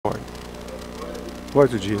Glory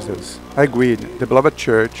to Jesus. I greet the beloved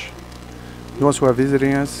church, the ones who are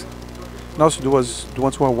visiting us, and also the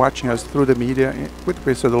ones who are watching us through the media with the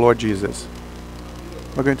grace of the Lord Jesus.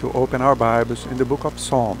 We're going to open our Bibles in the book of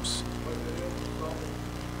Psalms.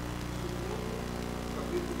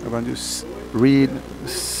 We're going to read the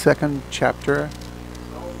second chapter,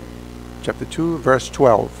 chapter 2, verse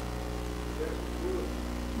 12.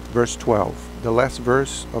 Verse 12, the last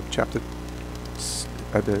verse of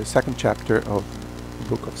the second chapter of the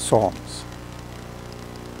book of Psalms.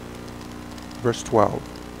 Verse 12.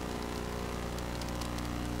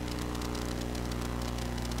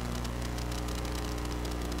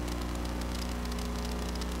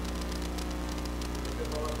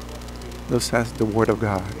 Thus says the word of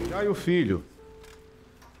God. Dai o filho,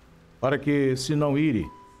 para que se não ire,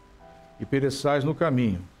 e pereçais no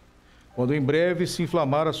caminho, quando em breve se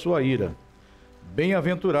inflamar a sua ira.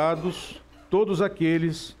 Bem-aventurados todos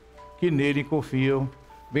aqueles que nele confiam.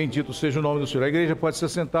 Bendito seja o nome do Senhor. A igreja pode se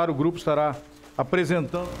assentar, o grupo estará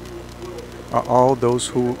apresentando. All those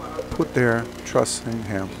who put their trust in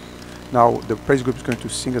Him. Now the praise group is going to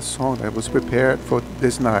sing a song that was prepared for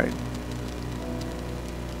this night.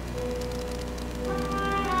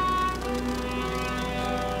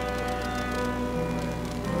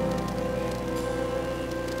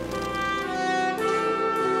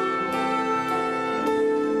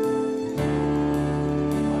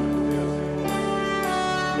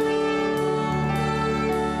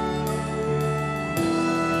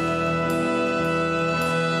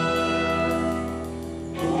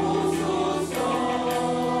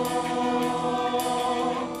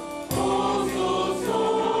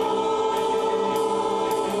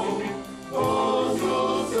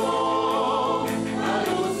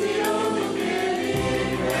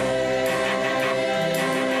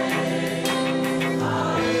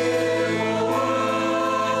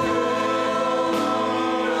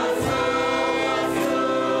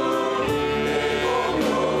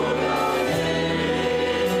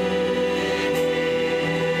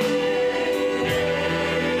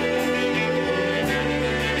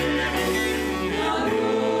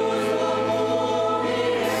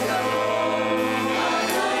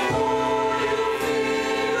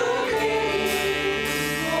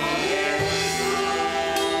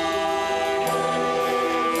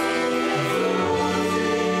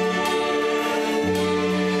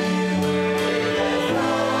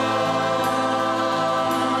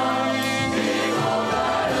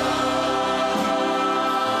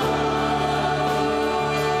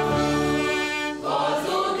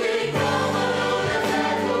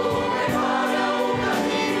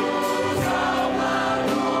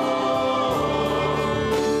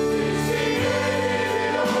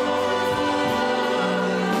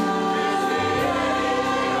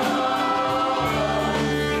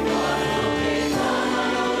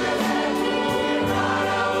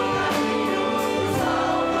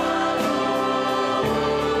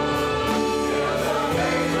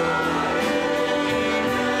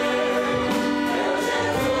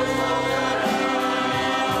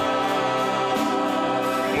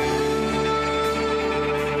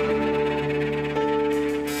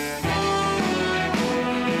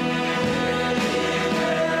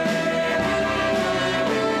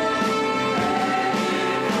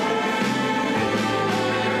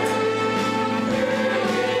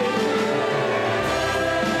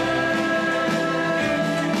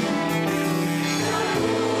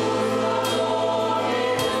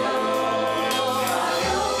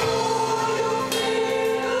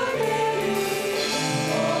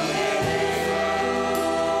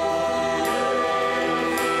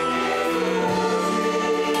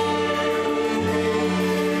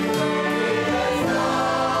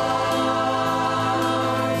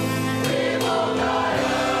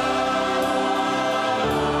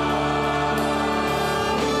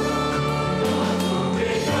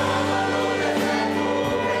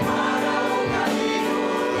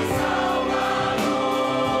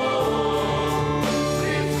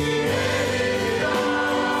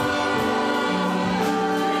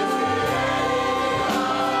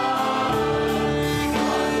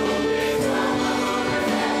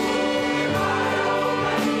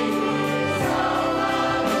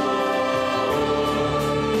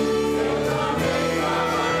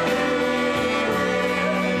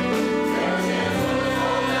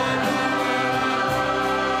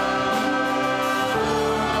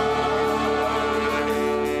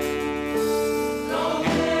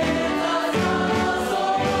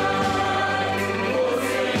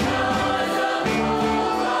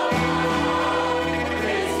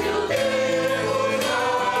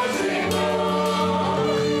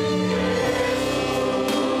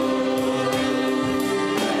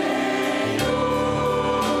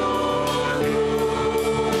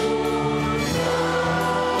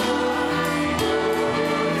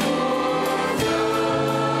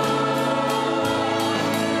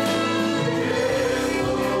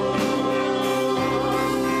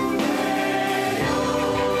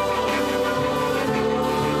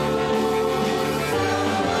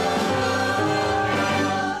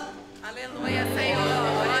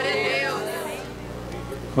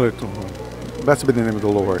 Hallelujah. Blessed be the name of the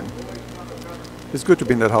Lord. It's good to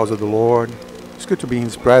be in the house of the Lord. It's good to be in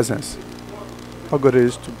His presence. How good it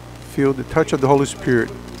is to feel the touch of the Holy Spirit.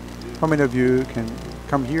 How many of you can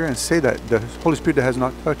come here and say that the Holy Spirit has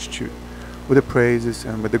not touched you with the praises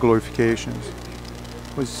and with the glorifications?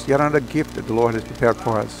 It was yet another gift that the Lord has prepared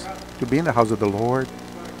for us, to be in the house of the Lord,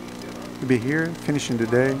 to be here, finishing the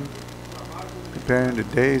day, preparing the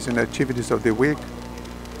days and activities of the week,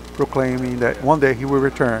 proclaiming that one day He will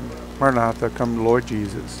return. Maranatha, come Lord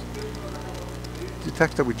Jesus. The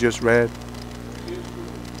text that we just read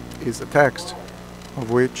is a text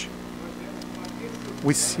of which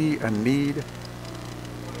we see a need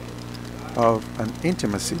of an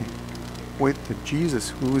intimacy with the Jesus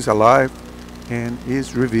who is alive and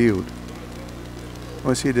is revealed.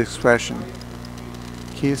 We see the expression,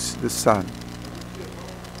 kiss the Son.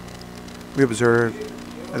 We observe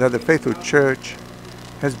that the faithful church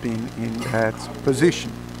has been in that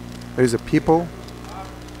position. There is a people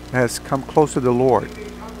that has come close to the Lord,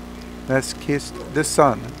 that has kissed the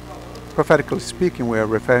Son. Prophetically speaking, we are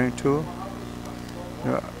referring to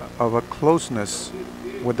of a closeness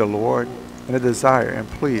with the Lord and a desire and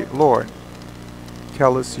plea, Lord,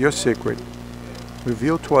 tell us your secret,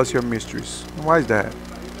 reveal to us your mysteries. And why is that?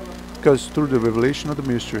 Because through the revelation of the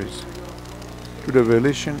mysteries, through the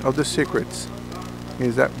revelation of the secrets,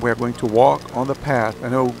 is that we are going to walk on the path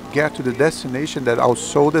and we'll get to the destination that our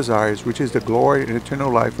soul desires, which is the glory and eternal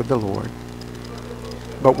life of the Lord.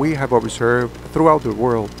 But we have observed throughout the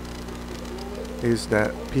world is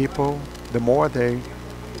that people, the more they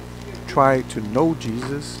try to know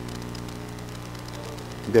Jesus,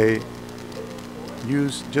 they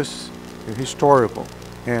use just the historical,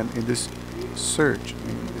 and in this search,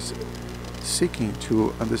 in this seeking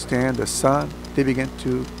to understand the Son,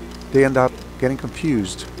 they end up getting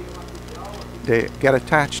confused. They get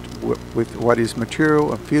attached with what is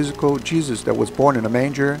material and physical, Jesus that was born in a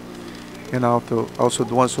manger, and also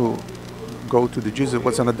the ones who go to the Jesus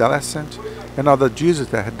was an adolescent, and now the Jesus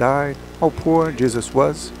that had died, how poor Jesus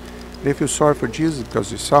was. They feel sorry for Jesus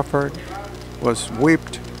because he suffered, was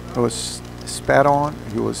whipped, was spat on,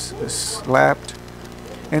 he was slapped,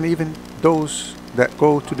 and even those that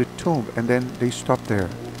go to the tomb and then they stop there.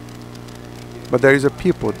 But there is a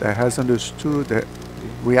people that has understood the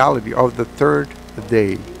reality of the third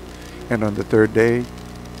day, and on the third day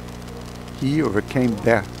he overcame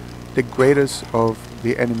death, the greatest of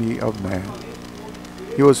the enemy of man.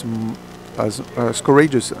 He was as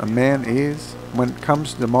courageous a man is. When it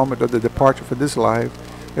comes the moment of the departure for this life,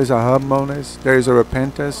 there's a humbleness, there is a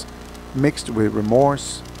repentance mixed with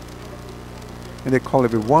remorse, and they call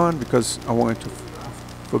everyone because I want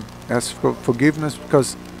to ask for forgiveness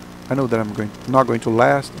because I know that I'm not going to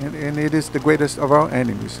last, and it is the greatest of our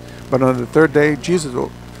enemies. But on the third day, Jesus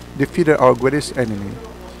defeated our greatest enemy,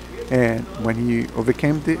 and when he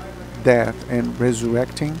overcame the death and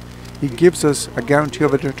resurrecting, he gives us a guarantee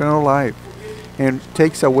of eternal life and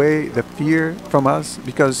takes away the fear from us,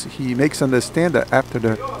 because he makes us understand that after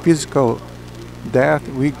the physical death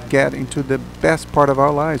we get into the best part of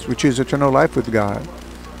our lives, which is eternal life with God.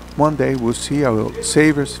 One day we'll see our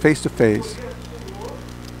Saviors face to face,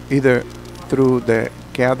 either through the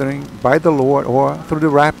gathering by the Lord or through the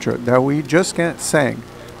rapture that we just can't sing.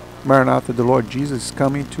 Maranatha, the Lord Jesus is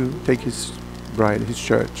coming to take his bride, his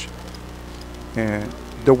church. And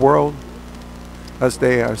the world, as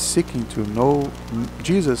they are seeking to know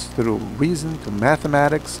Jesus through reason, through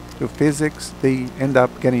mathematics, through physics, they end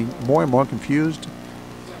up getting more and more confused.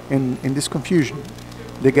 In this confusion,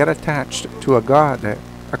 they get attached to a God that,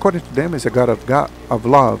 according to them, is a God of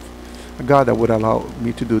love, a God that would allow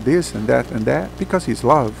me to do this and that because he's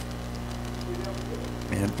love.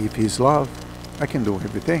 And if he's love, I can do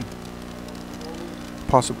everything.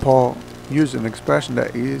 Apostle Paul used an expression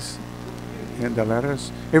that is in the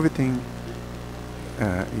letters, everything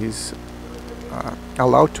is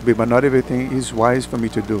allowed to be, but not everything is wise for me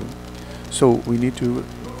to do. So we need to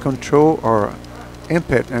control our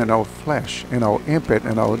impetus and our flesh and our impetus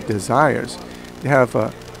and our desires. They have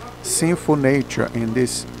a sinful nature. In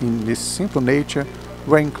this sinful nature,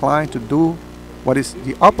 we're inclined to do what is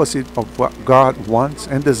the opposite of what God wants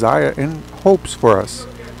and desire and hopes for us.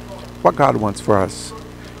 What God wants for us.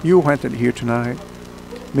 You entered here tonight,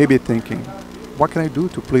 maybe thinking, what can I do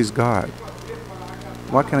to please God?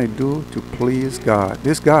 What can I do to please God?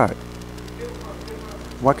 This God.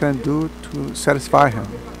 What can I do to satisfy him?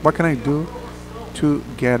 What can I do to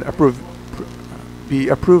get approved, be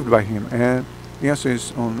approved by him? And the answer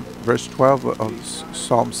is on verse 12 of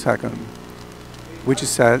Psalm 2, which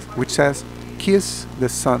says, kiss the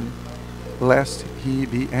Son, lest he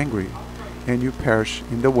be angry, and you perish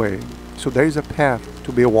in the way. So there is a path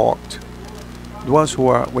to be walked. The ones who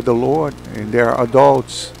are with the Lord and they are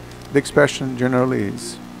adults, the expression generally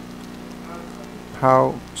is,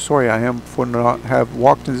 how sorry I am for not have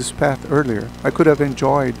walked in this path earlier. I could have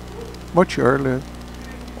enjoyed much earlier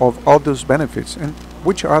of all those benefits. And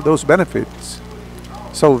which are those benefits?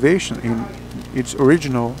 Salvation in its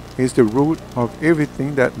original is the root of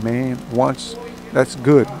everything that man wants that's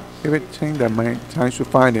good. Everything that man tries to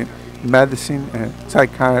find in medicine and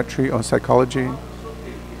psychiatry or psychology.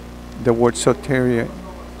 The word soteria,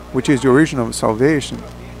 which is the origin of salvation,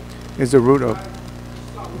 is the root of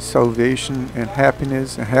salvation and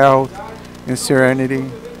happiness and health and serenity.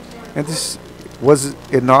 And this was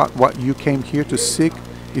it not what you came here to seek?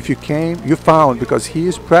 If you came, you found, because He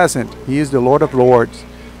is present. He is the Lord of Lords.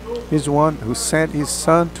 He's the one who sent His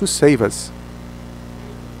Son to save us.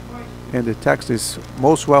 And the text is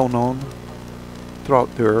most well known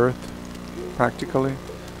throughout the earth, practically,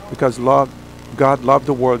 because God loved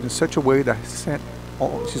the world in such a way that He sent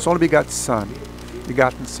His only begotten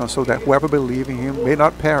Son, so that whoever believes in Him may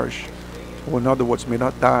not perish, or in other words, may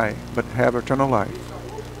not die, but have eternal life.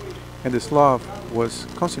 And this love was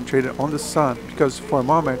concentrated on the Son, because for a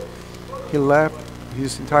moment He left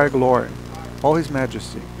His entire glory, all His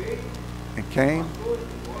majesty, and came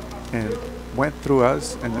and went through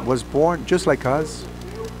us and was born just like us.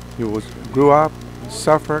 He grew up,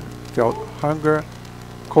 suffered, felt hunger,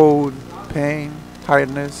 cold, pain,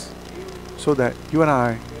 tiredness, so that you and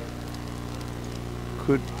I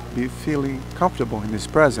could be feeling comfortable in His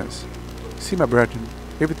presence. See, my brethren,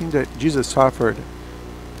 everything that Jesus suffered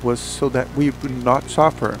was so that we would not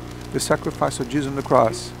suffer. The sacrifice of Jesus on the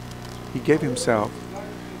cross, He gave Himself.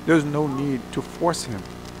 There's no need to force Him.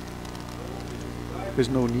 There's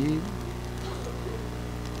no need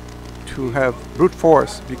to have brute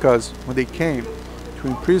force, because when they came to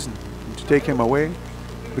imprison Him, to take Him away,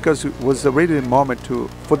 because it was already the moment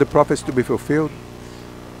for the prophets to be fulfilled.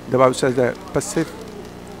 The Bible says that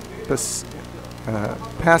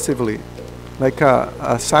passively, like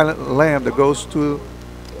a silent lamb that goes to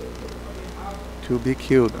be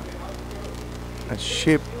killed, a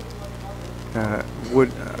sheep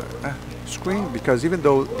would scream, because even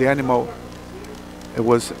though the animal, it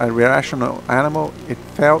was a rational animal, it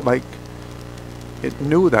felt like it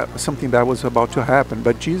knew that something bad was about to happen.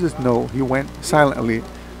 But Jesus knew. He went silently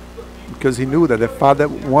because He knew that the Father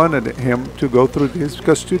wanted Him to go through this,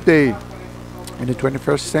 because today, in the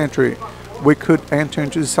 21st century, we could enter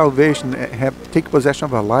into salvation and take possession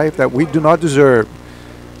of a life that we do not deserve.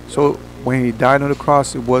 So when He died on the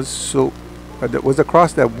cross, it was the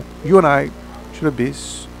cross that you and I should be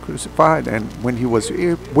crucified. And when He was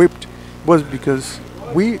whipped, it was because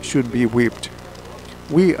we should be whipped.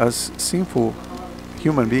 We, as sinful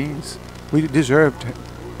human beings, we deserved Him,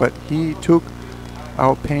 but He took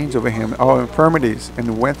our pains over Him, our infirmities,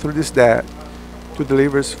 and went through this death to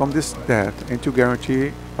deliver us from this death and to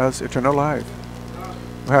guarantee us eternal life.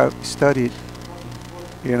 We have studied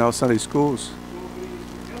in our Sunday schools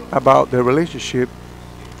about the relationship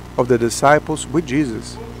of the disciples with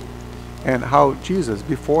Jesus, and how Jesus,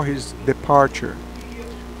 before His departure,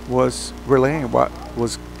 was relaying what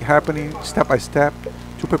was happening step by step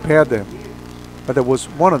to prepare them. But there was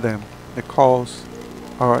one of them that calls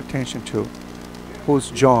our attention to, who's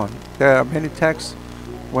John. There are many texts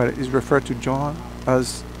where it is referred to John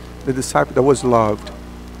as the disciple that was loved,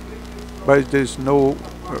 but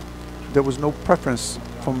there was no preference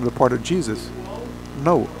from the part of Jesus.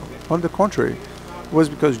 No, on the contrary, it was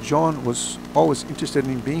because John was always interested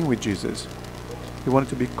in being with Jesus. He wanted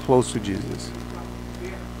to be close to Jesus.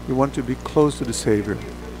 He wanted to be close to the Savior.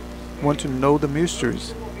 He wanted to know the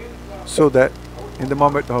mysteries, so that in the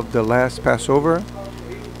moment of the last Passover,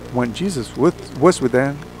 when Jesus was with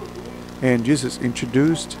them, and Jesus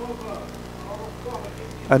introduced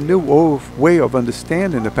a new way of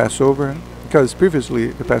understanding the Passover, because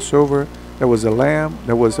previously the Passover, there was a lamb,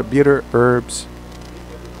 there was a bitter herbs,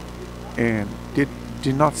 and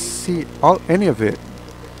did not see any of it,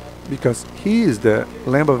 because He is the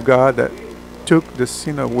Lamb of God that took the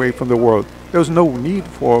sin away from the world. There was no need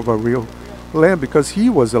for a real lamb, because He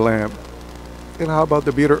was a lamb. And how about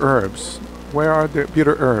the bitter herbs? Where are the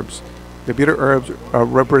bitter herbs? The bitter herbs are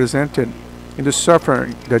represented in the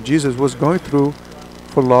suffering that Jesus was going through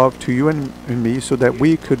for love to you and me, so that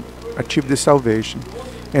we could achieve this salvation.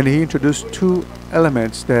 And He introduced two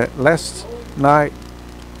elements that last night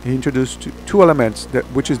He introduced two elements,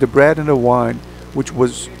 which is the bread and the wine, which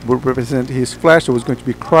would represent His flesh that was going to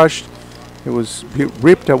be crushed. It was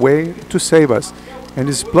ripped away to save us, and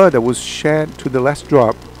His blood that was shed to the last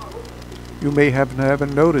drop. You may have never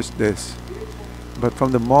noticed this, but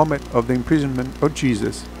from the moment of the imprisonment of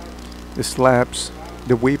Jesus, the slabs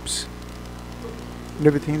the whips, and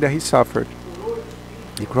everything that he suffered,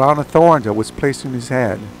 the crown of thorns that was placed on his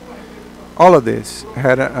head. All of this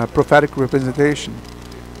had a prophetic representation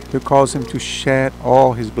to cause him to shed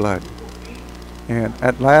all his blood. And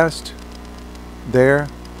at last, there,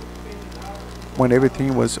 when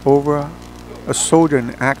everything was over, a soldier in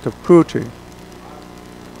an act of cruelty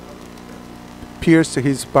pierced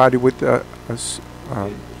his body with a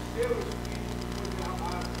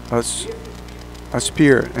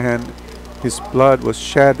spear, and his blood was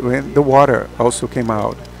shed when the water also came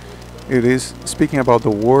out. It is speaking about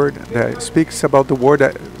the word that speaks about the word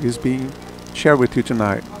that is being shared with you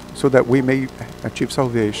tonight, so that we may achieve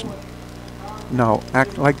salvation. Now,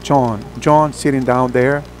 act like John. John sitting down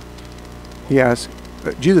there, he asked,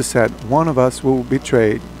 Jesus said, one of us will be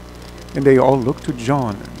betrayed. And they all looked to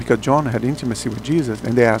John, because John had intimacy with Jesus,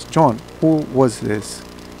 and they asked, John, who was this?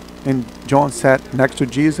 And John sat next to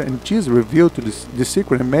Jesus, and Jesus revealed to the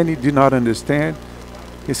secret, and many did not understand.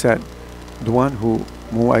 He said, the one who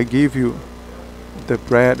I give you the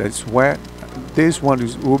bread that's wet, this one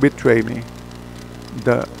will betray me.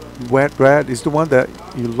 The wet bread is the one that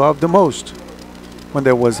you love the most. When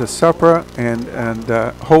there was a supper and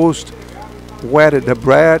the host wetted the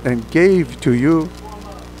bread and gave to you,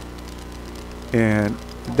 and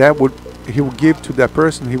he would give to that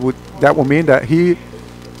person, that would mean that he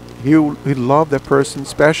loved that person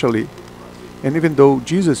specially. And even though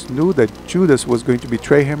Jesus knew that Judas was going to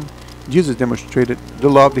betray him, Jesus demonstrated the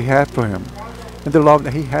love he had for him and the love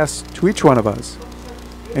that he has to each one of us.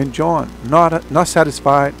 And John, not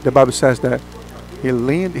satisfied, the Bible says that he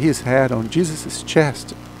leaned his head on Jesus'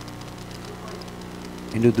 chest.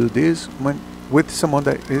 And you do this with someone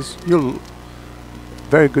that is your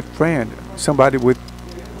very good friend, somebody with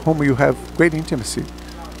whom you have great intimacy.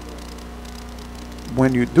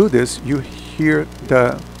 When you do this, you hear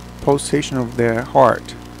the pulsation of their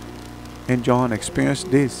heart. And John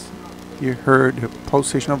experienced this. He heard the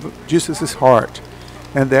pulsation of Jesus' heart.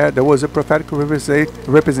 And there was a prophetic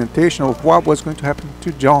representation of what was going to happen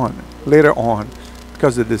to John later on,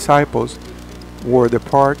 because the disciples were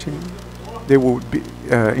departing. They would be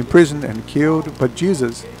imprisoned and killed, but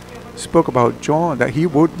Jesus spoke about John, that he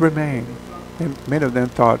would remain. And many of them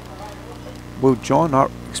thought, will John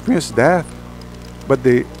not experience death? But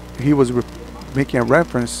he was making a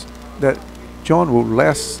reference that John will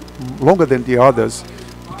last longer than the others,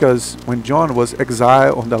 because when John was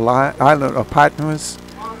exiled on the island of Patmos,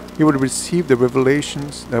 he would receive the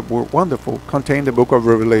revelations that were wonderful, contained the book of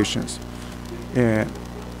Revelations. And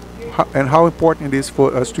how important it is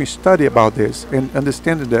for us to study about this and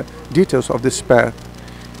understand the details of this path.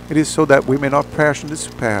 It is so that we may not perish in this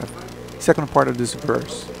path. Second part of this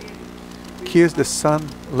verse. Kiss the Son,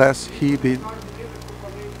 lest he be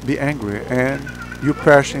angry and you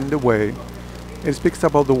perish in the way. It speaks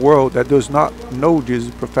about the world that does not know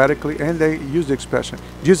Jesus prophetically, and they use the expression,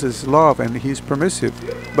 Jesus is love and he is permissive,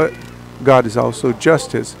 but God is also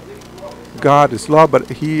justice. God is love, but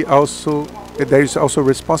there is also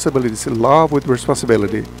responsibility. It's love with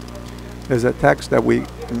responsibility. There's a text that we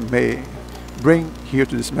may bring here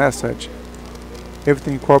to this message.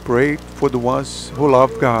 Everything incorporate for the ones who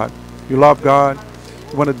love God. You love God,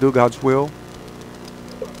 you want to do God's will.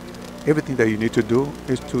 Everything that you need to do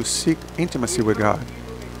is to seek intimacy with God.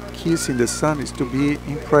 Kissing the Son is to be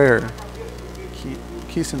in prayer.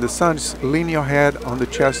 Kissing the Son is leaning your head on the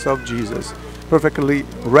chest of Jesus, perfectly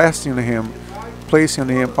resting on Him, placing on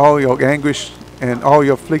Him all your anguish and all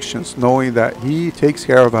your afflictions, knowing that He takes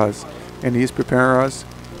care of us and He is preparing us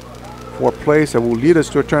for a place that will lead us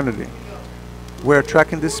to eternity. We're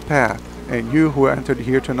tracking this path, and you who entered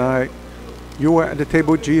here tonight, you are at the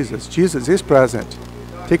table with Jesus. Jesus is present.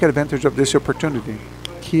 Take advantage of this opportunity.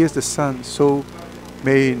 He is the Son, so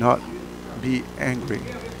may not be angry,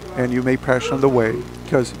 and you may perish on the way.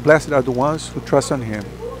 Because blessed are the ones who trust on Him.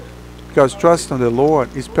 Because trust on the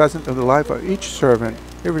Lord is present in the life of each servant,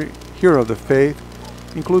 every hero of the faith,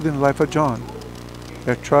 including the life of John.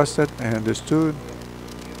 They trusted and understood.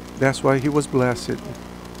 That's why he was blessed.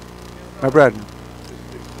 My brethren,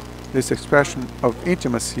 this expression of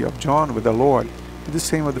intimacy of John with the Lord is the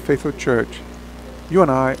same of the faithful church. You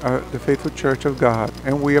and I are the faithful church of God,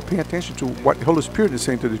 and we are paying attention to what the Holy Spirit is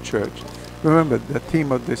saying to the church. Remember the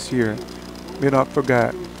theme of this year. Do not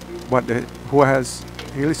forget what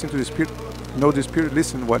he listened to the Spirit, know the Spirit,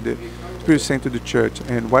 listen what the Spirit is saying to the church,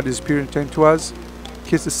 and what the Spirit intends to us.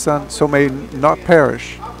 Kiss the Son, so may not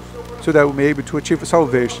perish, so that we may be able to achieve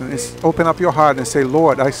salvation. It's open up your heart and say,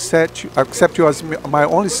 Lord, I accept you as my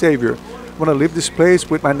only Savior. I want to leave this place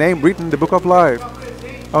with my name written in the book of life.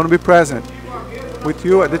 I want to be present with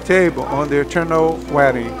you at the table on the eternal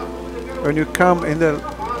wedding. When you come in the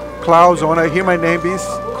clouds, when I hear my name be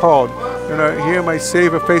called, when I hear my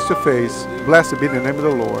Savior face to face, blessed be the name of the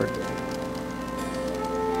Lord.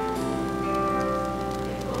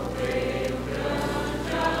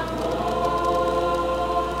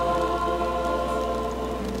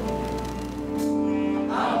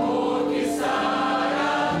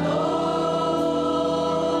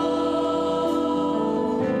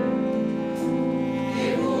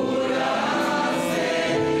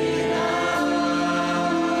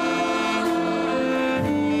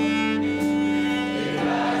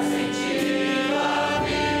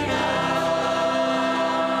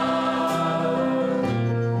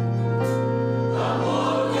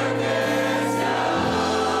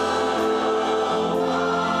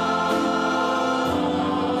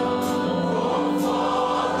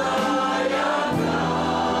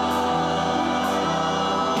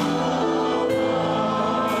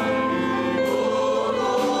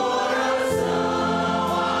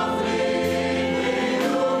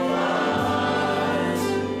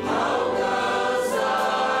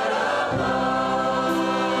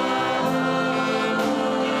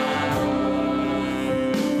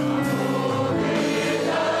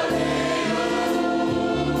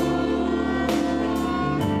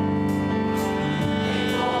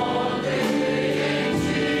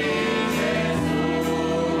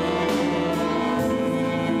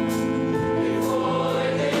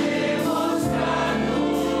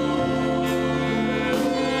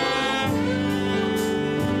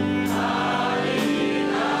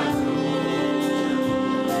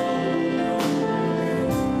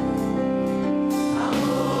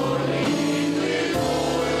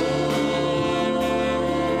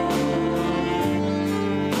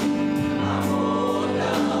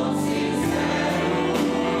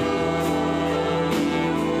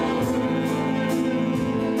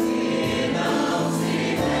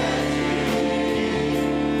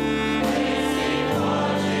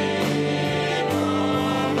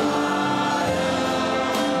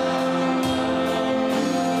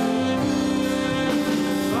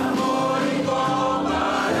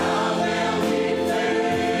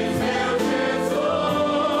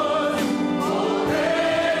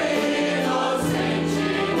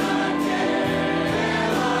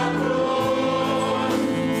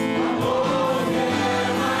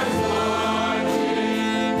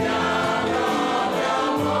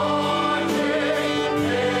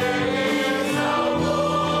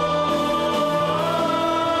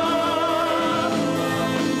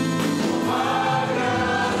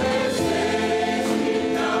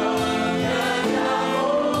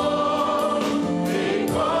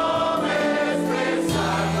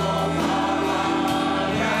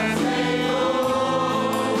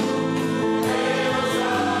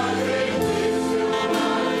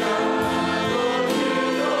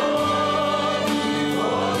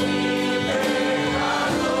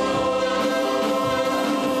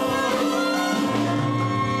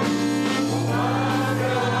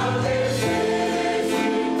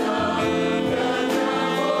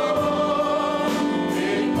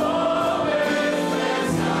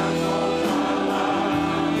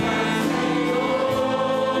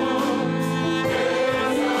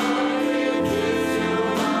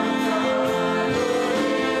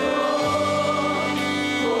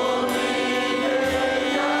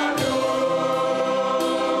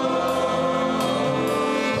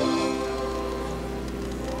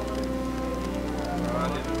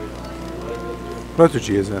 Glory to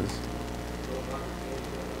Jesus.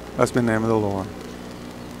 Blessed be the name of the Lord.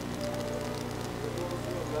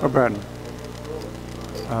 Oh, Brandon,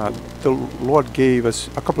 the Lord gave us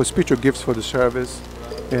a couple of spiritual gifts for the service,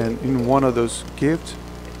 and in one of those gifts,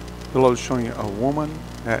 the Lord is showing a woman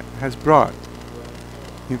that has brought,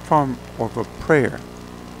 in form of a prayer,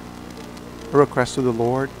 a request to the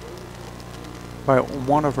Lord by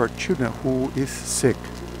one of her children who is sick.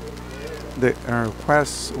 The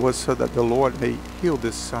request was so that the Lord may heal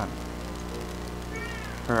this son.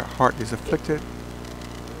 Her heart is afflicted.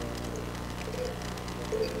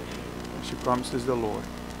 She promises the Lord,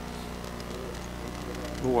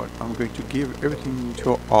 Lord, I'm going to give everything to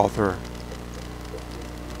your altar.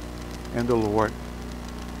 And the Lord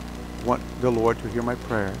want the Lord to hear my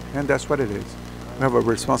prayer. And that's what it is. We have a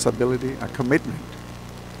responsibility, a commitment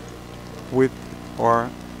with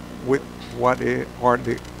what are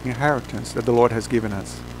the inheritance that the Lord has given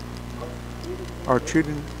us. Our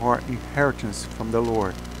children are inheritance from the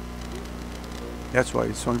Lord. That's why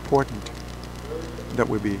it's so important that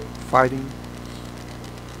we be fighting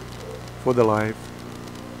for the life,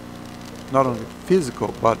 not only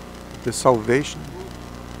physical, but the salvation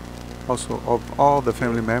also of all the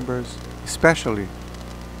family members, especially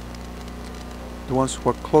the ones who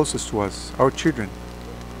are closest to us, our children.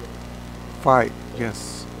 Fight,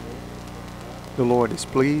 yes. The Lord is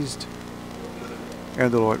pleased,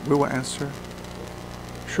 and the Lord will answer,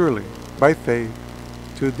 surely, by faith,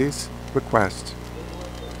 to this request.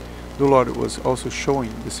 The Lord was also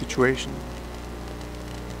showing the situation.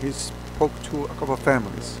 He spoke to a couple of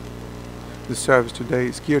families. The service today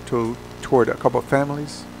is geared toward a couple of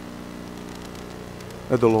families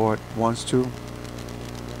that the Lord wants to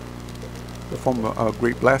perform a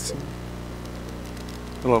great blessing.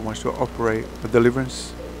 The Lord wants to operate a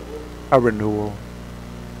deliverance, a renewal,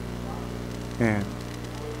 and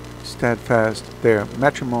steadfast their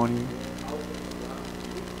matrimony.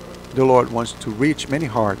 The Lord wants to reach many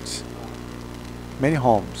hearts, many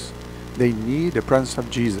homes. They need the presence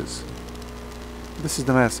of Jesus. This is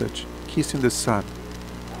the message. Kissing the Son,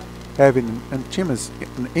 having an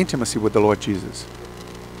intimacy with the Lord Jesus.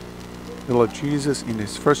 The Lord Jesus, in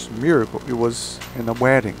his first miracle, it was in a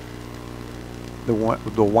wedding. The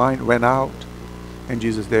wine ran out, and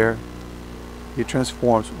Jesus there, he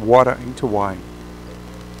transforms water into wine.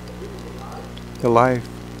 The life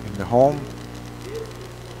in the home,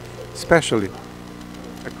 especially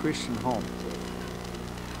a Christian home,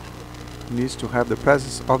 needs to have the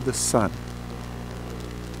presence of the Son.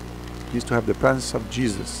 Needs to have the presence of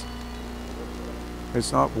Jesus.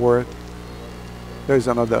 It's not worth. There's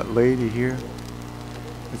another lady here.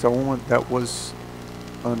 It's a woman that was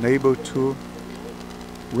unable to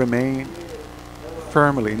remain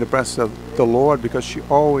firmly in the presence of the Lord because she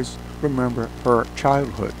always remembered her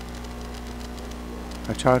childhood.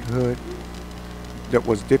 A childhood that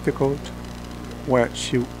was difficult, where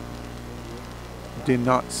she did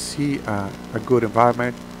not see a good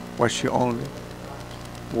environment, where she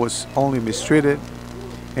was only mistreated,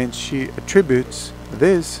 and she attributes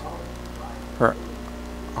this, her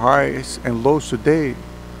highs and lows today,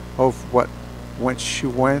 of what she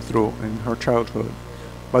went through in her childhood.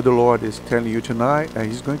 But the Lord is telling you tonight that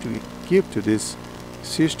He's going to give to this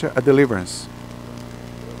sister a deliverance,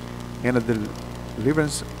 and a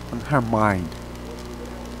deliverance on her mind.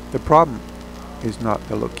 The problem is not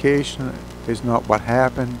the location, is not what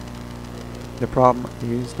happened. The problem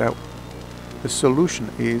is that the solution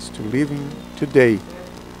is to living today.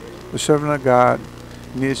 The servant of God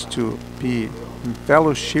needs to be in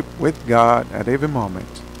fellowship with God at every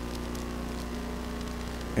moment.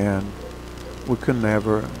 And we could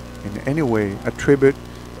never in any way attribute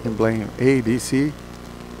and blame A, B, C,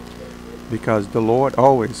 because the Lord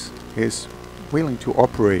always is willing to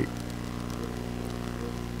operate.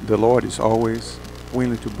 The Lord is always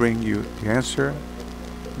willing to bring you the answer,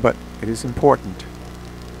 but it is important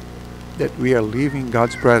that we are leaving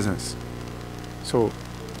God's presence. So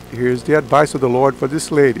here's the advice of the Lord for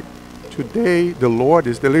this lady. Today the Lord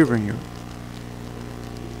is delivering you.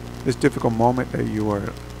 This difficult moment that you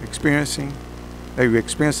are experiencing, that you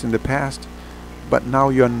experienced in the past, but now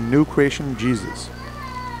you're a new creation in Jesus.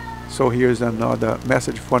 So here's another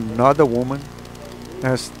message for another woman that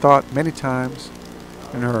has thought many times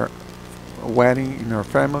in her wedding, in her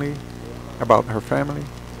family, about her family,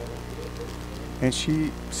 and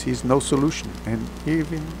she sees no solution, and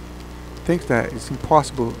even thinks that it's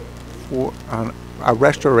impossible for a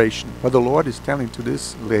restoration. But the Lord is telling to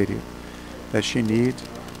this lady that she needs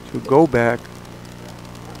to go back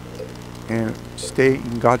and stay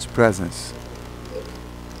in God's presence,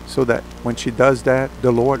 so that when she does that,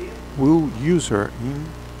 the Lord will use her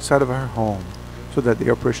inside of her home, so that the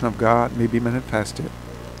operation of God may be manifested.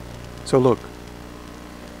 So look,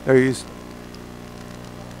 there's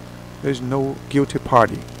no guilty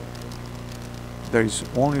party. There is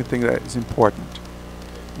only thing that is important.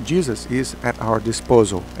 Jesus is at our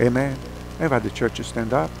disposal. Amen. I invite the church to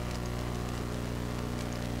stand up.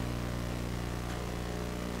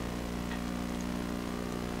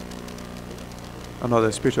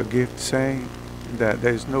 Another spiritual gift saying that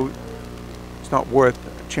it's not worth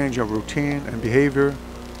changing of routine and behavior.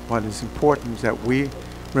 What is important is that we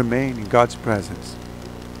remain in God's presence.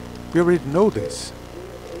 We already know this.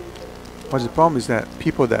 But the problem is that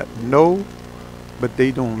people that know, but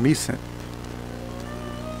they don't listen.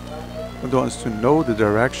 They want to know the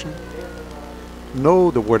direction,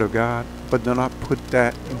 know the Word of God, but do not put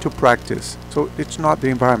that into practice. So it's not the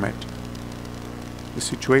environment. The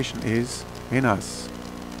situation is in us.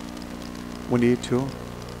 We need to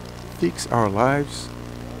fix our lives,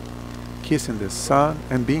 kissing the Son,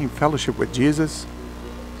 and being in fellowship with Jesus,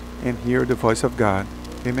 and hear the voice of God.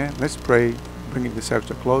 Amen. Let's pray, bringing the service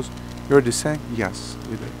to a close. You already sang? Yes,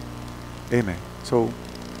 we did. Amen. So,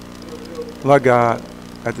 Lord God,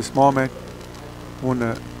 at this moment, I want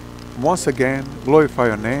to once again glorify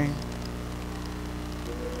your name.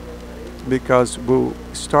 because we'll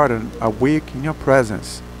start a week in your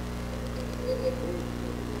presence.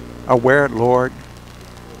 Aware, Lord,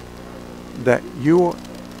 that you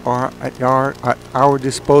are at our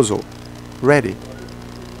disposal, ready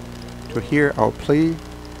to hear our plea,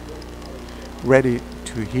 ready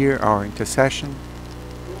to hear our intercession,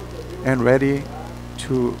 and ready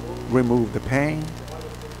to remove the pain,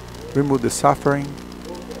 remove the suffering,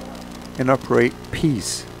 and operate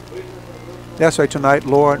peace. That's why tonight,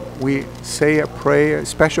 Lord, we say a prayer, a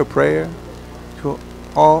special prayer to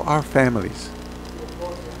all our families,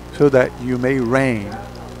 so that you may reign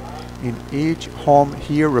in each home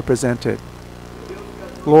here represented.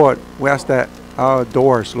 Lord, we ask that our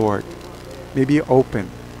doors, Lord, may be open,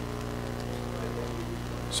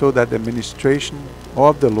 so that the administration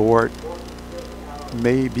of the Lord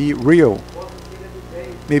may be real,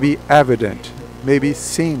 may be evident, may be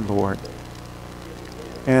seen, Lord,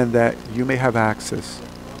 and that you may have access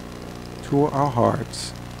to our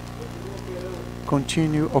hearts.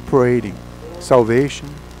 Continue operating salvation,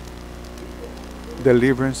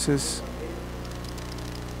 deliverances,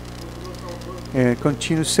 and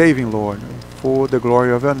continue saving, Lord, for the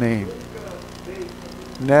glory of your name.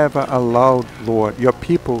 Never allow, Lord, your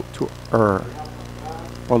people to err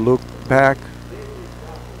or look back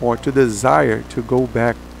or to desire to go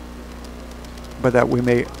back, but that we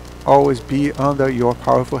may always be under your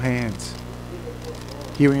powerful hands,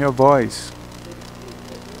 hearing your voice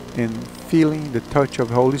and feeling the touch of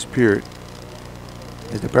the Holy Spirit.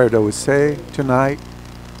 As the prayer that we say tonight,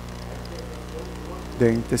 the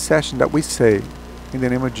intercession that we say in the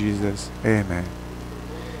name of Jesus. Amen.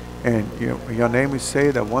 And in your name we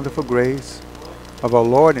say the wonderful grace of our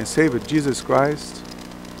Lord and Savior Jesus Christ,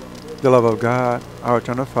 the love of God, our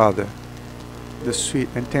eternal Father, the sweet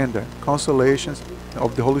and tender consolations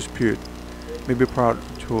of the Holy Spirit may be brought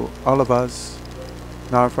to all of us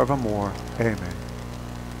now and forevermore. Amen.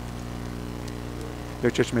 The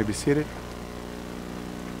church may be seated.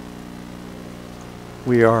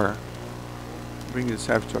 We are bringing the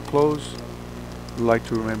service to a close. We'd like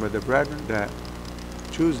to remember the brethren that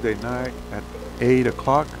Tuesday night at 8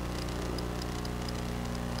 o'clock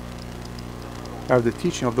have the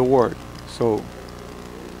teaching of the Word. So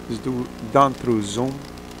it's done through Zoom.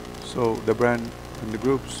 So the brethren and the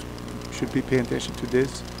groups should be paying attention to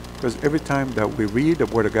this, because every time that we read the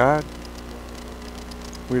Word of God,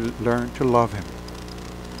 we learn to love Him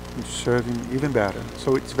and to serve Him even better.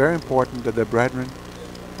 So it's very important that the brethren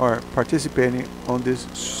are participating on this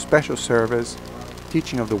special service,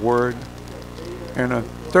 teaching of the Word. And on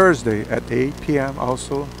Thursday at 8 p.m.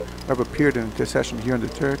 also, we have a period of intercession here in the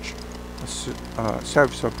church, a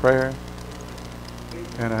service of prayer.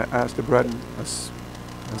 And I ask the brethren, as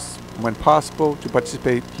when possible, to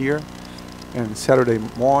participate here. And Saturday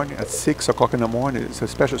morning at 6 o'clock in the morning, it's a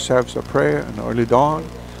special service of prayer and early dawn.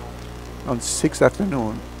 On 6th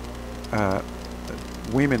afternoon,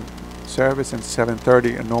 women service, and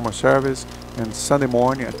 7:30 a normal service, and Sunday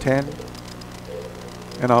morning at 10,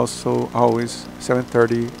 and also always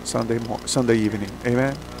 7:30 Sunday evening.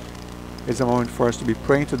 Amen. It's a moment for us to be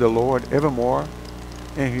praying to the Lord evermore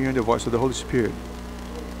and hearing the voice of the Holy Spirit.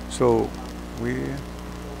 So we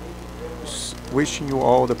wishing you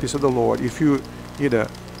all the peace of the Lord. If you need an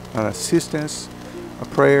assistance, a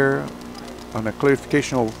prayer, and a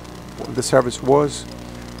clarification of what the service was,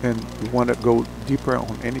 and you want to go deeper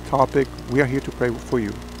on any topic, we are here to pray for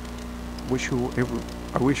you. I wish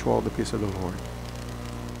you all the peace of the Lord.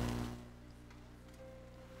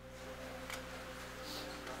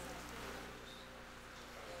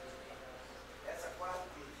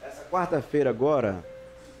 Essa quarta-feira agora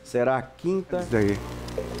será a quinta.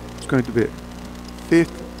 It's going to be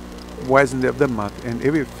 5th Wednesday of the month, and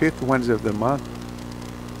every 5th Wednesday of the month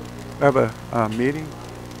we have a meeting,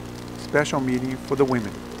 special meeting for the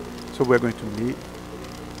women. So we're going to meet.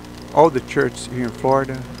 All the churches here in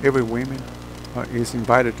Florida, every woman is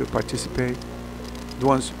invited to participate. The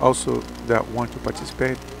ones also that want to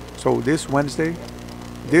participate. So this Wednesday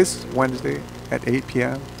at 8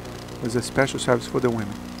 p.m. is a special service for the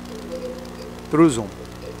women. Through Zoom.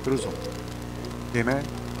 Amen.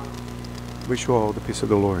 Wish you all the peace of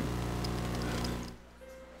the Lord.